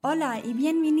Hola y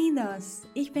bienvenidos!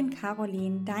 Ich bin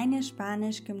Caroline, deine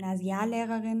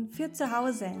Spanisch-Gymnasiallehrerin für zu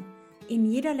Hause. In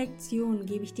jeder Lektion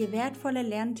gebe ich dir wertvolle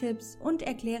Lerntipps und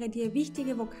erkläre dir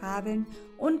wichtige Vokabeln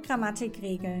und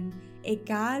Grammatikregeln,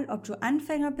 egal ob du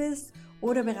Anfänger bist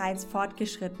oder bereits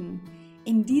fortgeschritten.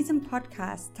 In diesem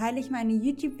Podcast teile ich meine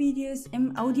YouTube-Videos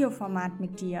im Audioformat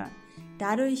mit dir.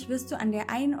 Dadurch wirst du an der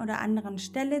einen oder anderen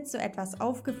Stelle zu etwas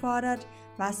aufgefordert,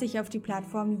 was sich auf die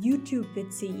Plattform YouTube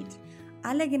bezieht.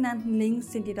 Alle genannten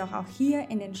Links sind jedoch auch hier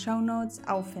in den Shownotes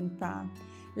auffindbar.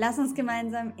 Lass uns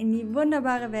gemeinsam in die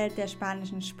wunderbare Welt der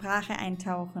spanischen Sprache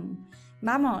eintauchen.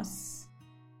 ¡Vamos!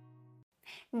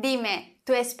 Dime,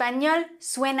 ¿tu español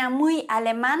suena muy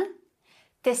alemán?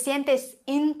 ¿Te sientes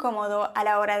incómodo a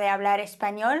la hora de hablar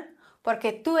español?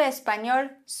 Porque tu español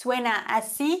suena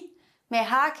así. Me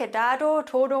ha quedado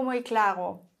todo muy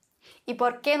claro. ¿Y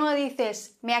por qué no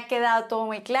dices me ha quedado todo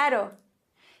muy claro?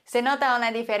 Se nota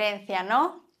una diferencia,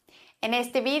 ¿no? In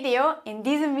diesem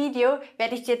Video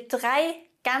werde ich dir 3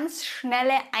 ganz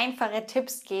schnelle, einfache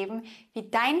Tipps geben, wie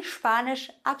dein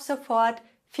Spanisch ab sofort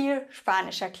viel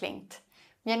spanischer klingt.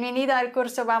 Bienvenido al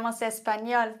curso Vamos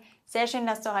Español. Sehr schön,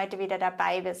 dass du heute wieder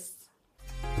dabei bist.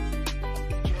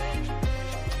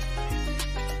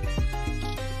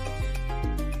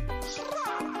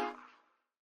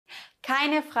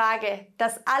 Keine Frage,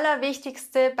 das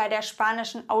Allerwichtigste bei der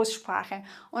spanischen Aussprache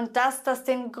und das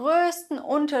den größten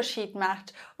Unterschied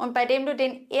macht und bei dem du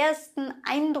den ersten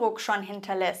Eindruck schon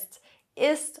hinterlässt,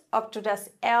 ist, ob du das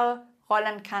R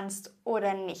rollen kannst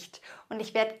oder nicht. Und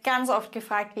ich werde ganz oft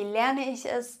gefragt, wie lerne ich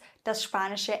es, das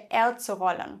spanische R zu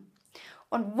rollen?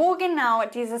 Und wo genau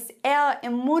dieses R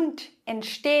im Mund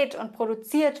entsteht und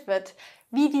produziert wird,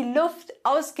 wie die Luft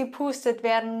ausgepustet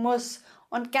werden muss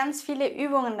und ganz viele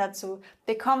Übungen dazu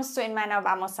bekommst du in meiner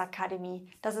Vamos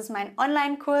Akademie. Das ist mein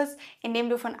Online-Kurs, in dem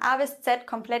du von A bis Z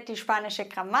komplett die spanische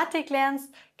Grammatik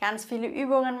lernst, ganz viele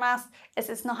Übungen machst. Es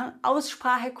ist noch ein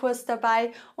Aussprachekurs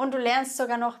dabei und du lernst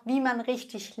sogar noch, wie man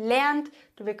richtig lernt.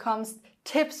 Du bekommst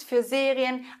Tipps für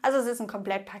Serien. Also es ist ein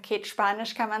Komplettpaket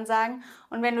Spanisch, kann man sagen.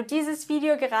 Und wenn du dieses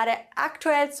Video gerade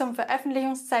aktuell zum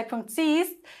Veröffentlichungszeitpunkt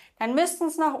siehst, dann müssten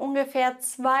es noch ungefähr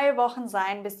 2 Wochen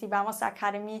sein, bis die Vamos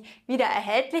Akademie wieder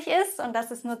erhältlich ist. Und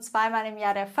das ist nur 2-mal im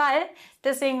Jahr der Fall.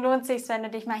 Deswegen lohnt es sich, wenn du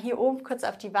dich mal hier oben kurz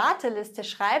auf die Warteliste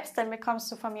schreibst. Dann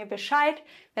bekommst du von mir Bescheid.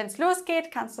 Wenn es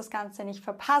losgeht, kannst du das Ganze nicht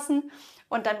verpassen.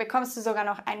 Und dann bekommst du sogar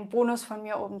noch einen Bonus von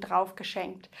mir oben drauf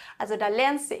geschenkt. Also da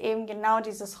lernst du eben genau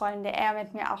dieses rollende R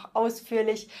mit mir auch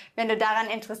ausführlich. Wenn du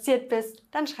daran interessiert bist,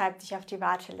 dann schreib dich auf die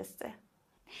Warteliste.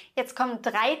 Jetzt kommen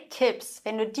 3 Tipps.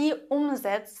 Wenn du die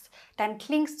umsetzt, dann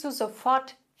klingst du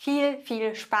sofort viel,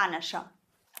 viel spanischer.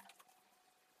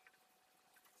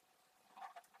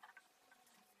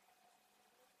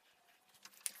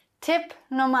 Tipp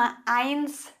Nummer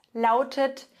 1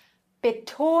 lautet,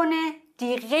 betone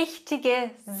die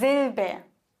richtige Silbe.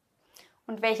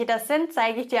 Und welche das sind,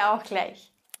 zeige ich dir auch gleich.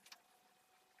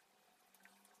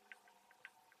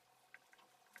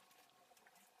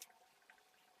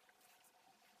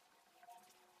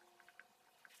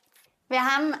 Wir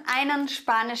haben einen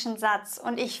spanischen Satz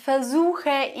und ich versuche,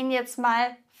 ihn jetzt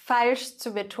mal falsch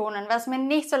zu betonen, was mir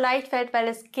nicht so leicht fällt, weil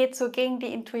es geht so gegen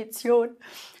die Intuition.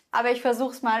 Aber ich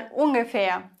versuche es mal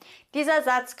ungefähr. Dieser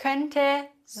Satz könnte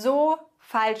so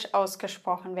falsch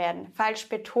ausgesprochen werden, falsch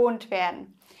betont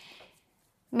werden.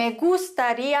 Me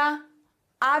gustaría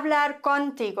hablar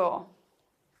contigo.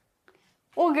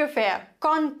 Ungefähr,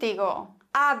 contigo,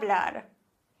 hablar.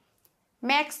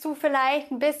 Merkst du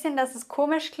vielleicht ein bisschen, dass es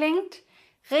komisch klingt?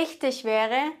 Richtig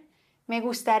wäre, me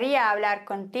gustaría hablar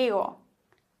contigo.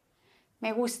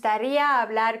 Me gustaría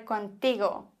hablar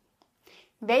contigo.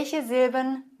 Welche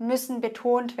Silben müssen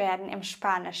betont werden im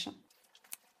Spanischen?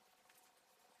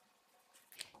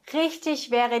 Richtig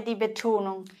wäre die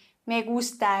Betonung, me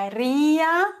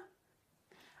gustaría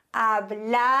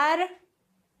hablar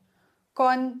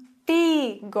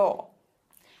contigo.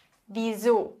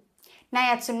 Wieso?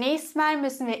 Naja, zunächst mal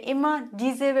müssen wir immer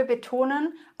die Silbe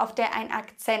betonen, auf der ein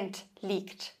Akzent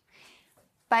liegt.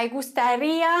 Bei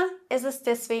gustaría ist es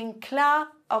deswegen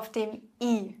klar auf dem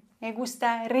I. Me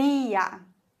gustaría.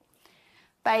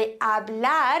 Bei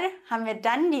hablar haben wir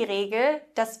dann die Regel,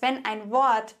 dass wenn ein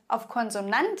Wort auf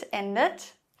Konsonant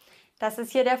endet, das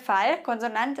ist hier der Fall,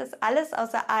 Konsonant ist alles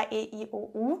außer A, E, I,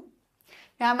 O, U,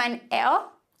 wir haben ein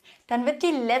R, dann wird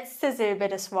die letzte Silbe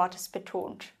des Wortes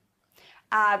betont.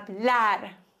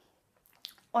 Hablar.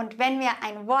 Und wenn wir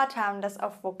ein Wort haben, das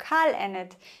auf Vokal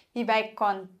endet, wie bei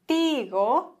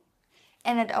contigo,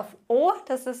 endet auf O,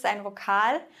 das ist ein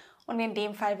Vokal, und in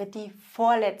dem Fall wird die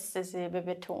vorletzte Silbe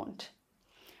betont.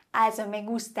 Also me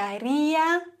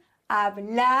gustaría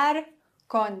hablar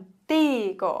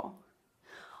contigo.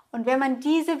 Und wenn man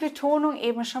diese Betonung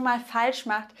eben schon mal falsch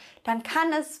macht, dann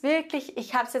kann es wirklich,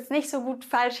 ich habe es jetzt nicht so gut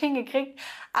falsch hingekriegt,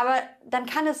 aber dann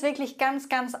kann es wirklich ganz,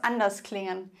 ganz anders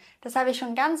klingen. Das habe ich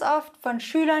schon ganz oft von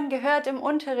Schülern gehört im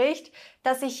Unterricht,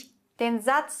 dass ich den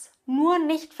Satz nur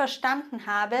nicht verstanden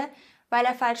habe, weil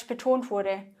er falsch betont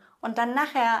wurde. Und dann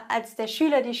nachher, als der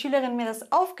Schüler, die Schülerin mir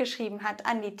das aufgeschrieben hat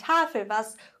an die Tafel, war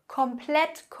es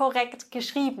komplett korrekt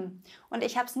geschrieben. Und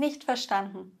ich habe es nicht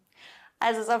verstanden.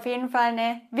 Also ist auf jeden Fall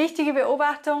eine wichtige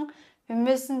Beobachtung. Wir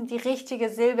müssen die richtige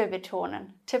Silbe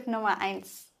betonen. Tipp Nummer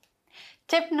 1.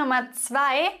 Tipp Nummer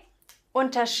 2.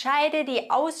 Unterscheide die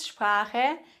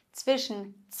Aussprache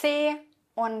zwischen C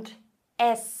und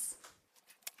S.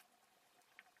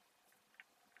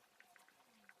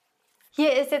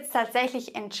 Hier ist jetzt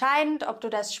tatsächlich entscheidend, ob du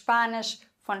das Spanisch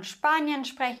von Spanien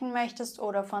sprechen möchtest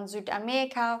oder von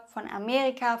Südamerika, von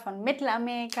Amerika, von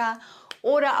Mittelamerika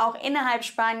oder auch innerhalb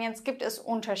Spaniens gibt es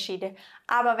Unterschiede.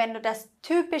 Aber wenn du das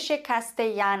typische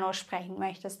Castellano sprechen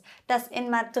möchtest, das in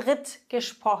Madrid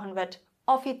gesprochen wird,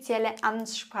 offizielle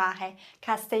Amtssprache,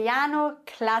 Castellano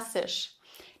klassisch,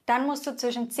 dann musst du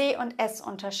zwischen C und S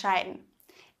unterscheiden.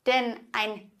 Denn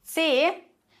ein C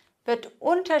wird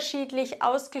unterschiedlich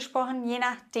ausgesprochen, je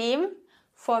nachdem,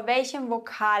 vor welchem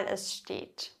Vokal es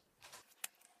steht.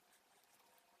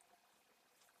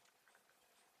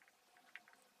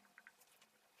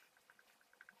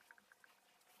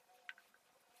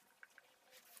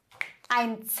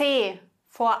 Ein C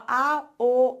vor A,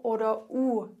 O oder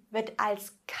U wird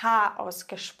als K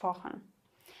ausgesprochen.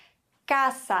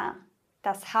 Casa,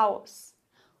 das Haus.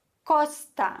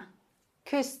 Costa,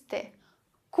 Küste.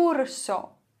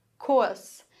 Curso,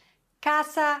 Kurs.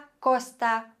 Casa,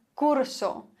 Costa,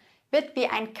 Curso wird wie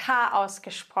ein K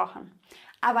ausgesprochen.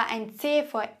 Aber ein C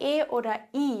vor E oder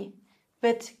I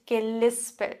wird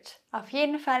gelispelt. Auf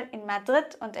jeden Fall in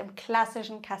Madrid und im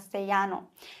klassischen Castellano.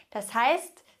 Das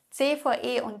heißt, C vor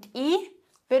E und I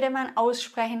würde man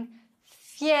aussprechen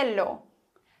cielo,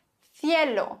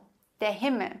 cielo, der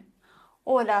Himmel.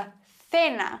 Oder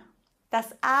cena,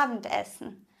 das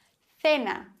Abendessen,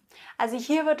 cena. Also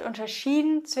hier wird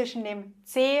unterschieden zwischen dem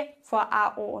C vor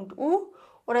A, O und U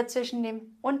oder zwischen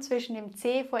dem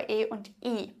C vor E und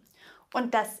I.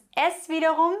 Und das S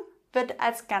wiederum wird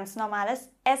als ganz normales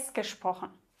S gesprochen.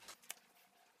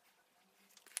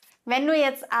 Wenn du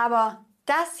jetzt aber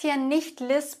das hier nicht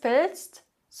lispelst,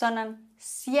 sondern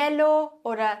cielo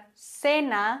oder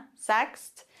cena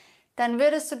sagst, dann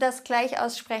würdest du das gleich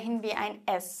aussprechen wie ein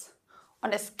S.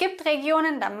 Und es gibt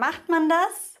Regionen, da macht man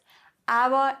das,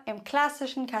 aber im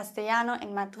klassischen Castellano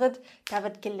in Madrid, da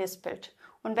wird gelispelt.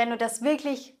 Und wenn du das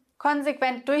wirklich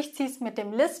konsequent durchziehst mit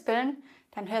dem Lispeln,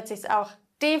 dann hört sich's auch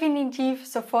definitiv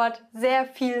sofort sehr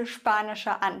viel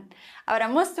spanischer an. Aber da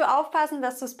musst du aufpassen,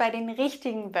 dass du es bei den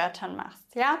richtigen Wörtern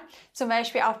machst. Ja? Zum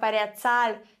Beispiel auch bei der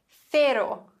Zahl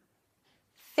cero,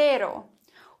 cero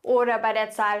oder bei der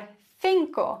Zahl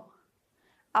cinco.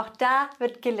 Auch da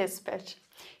wird gelispelt.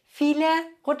 Viele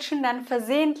rutschen dann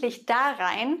versehentlich da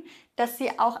rein, dass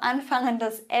sie auch anfangen,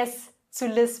 das S zu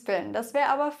lispeln. Das wäre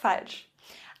aber falsch.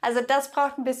 Also das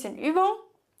braucht ein bisschen Übung.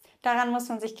 Daran muss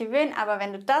man sich gewöhnen, aber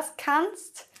wenn du das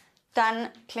kannst, dann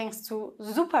klingst du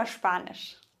super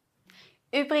Spanisch.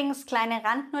 Übrigens, kleine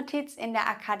Randnotiz, in der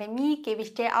Akademie gebe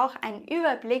ich dir auch einen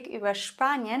Überblick über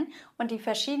Spanien und die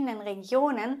verschiedenen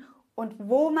Regionen und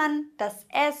wo man das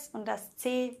S und das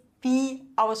C wie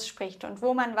ausspricht und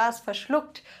wo man was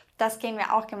verschluckt. Das gehen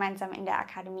wir auch gemeinsam in der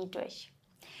Akademie durch.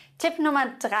 Tipp Nummer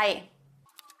 3.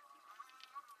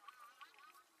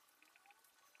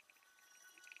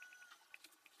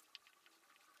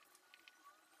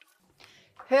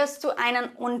 Hörst du einen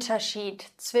Unterschied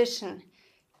zwischen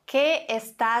 ¿Qué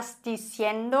estás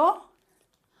diciendo?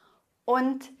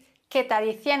 Und ¿Qué está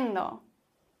diciendo?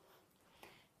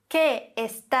 ¿Qué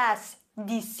estás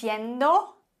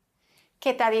diciendo?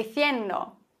 ¿Qué está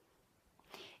diciendo?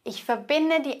 Ich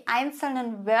verbinde die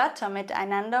einzelnen Wörter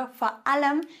miteinander, vor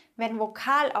allem wenn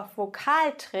Vokal auf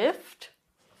Vokal trifft.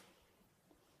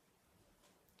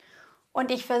 Und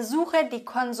ich versuche, die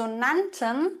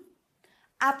Konsonanten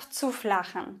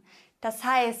abzuflachen. Das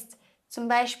heißt, zum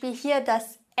Beispiel hier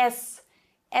das S.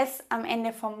 S am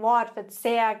Ende vom Wort wird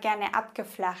sehr gerne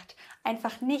abgeflacht.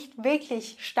 Einfach nicht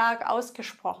wirklich stark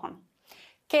ausgesprochen.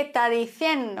 ¿Qué está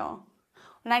diciendo?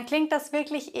 Und dann klingt das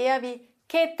wirklich eher wie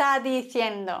 ¿Qué está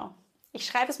diciendo? Ich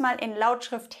schreibe es mal in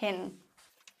Lautschrift hin.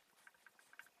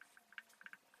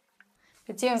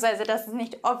 Beziehungsweise das ist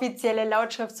nicht offizielle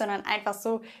Lautschrift, sondern einfach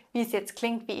so, wie es jetzt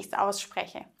klingt, wie ich es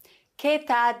ausspreche. ¿Qué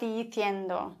está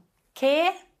diciendo?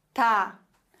 ¿Qué está?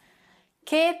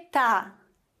 ¿Qué está?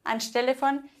 Anstelle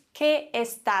von ¿Qué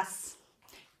estás?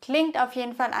 klingt auf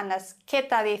jeden Fall anders. ¿Qué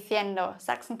está diciendo?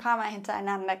 Sag's ein paar Mal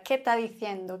hintereinander. ¿Qué está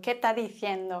diciendo? ¿Qué está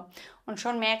diciendo? Und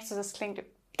schon merkst du, das klingt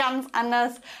ganz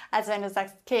anders, als wenn du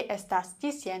sagst, ¿Qué estás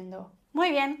diciendo?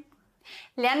 Muy bien.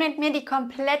 Lern mit mir die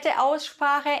komplette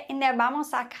Aussprache in der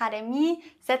Vamos Akademie,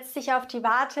 setz dich auf die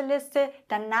Warteliste,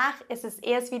 danach ist es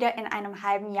erst wieder in einem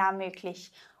halben Jahr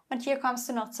möglich. Und hier kommst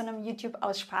du noch zu einem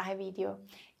YouTube-Aussprache-Video.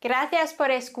 Gracias por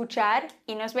escuchar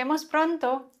y nos vemos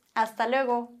pronto. Hasta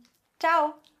luego.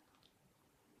 Ciao.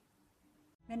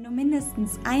 Wenn du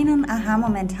mindestens einen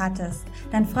Aha-Moment hattest,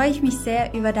 dann freue ich mich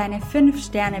sehr über deine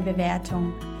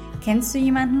 5-Sterne-Bewertung. Kennst du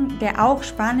jemanden, der auch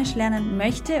Spanisch lernen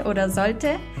möchte oder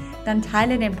sollte? Dann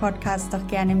teile den Podcast doch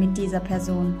gerne mit dieser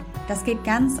Person. Das geht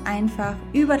ganz einfach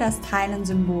über das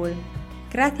Teilen-Symbol.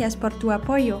 Gracias por tu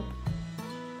apoyo.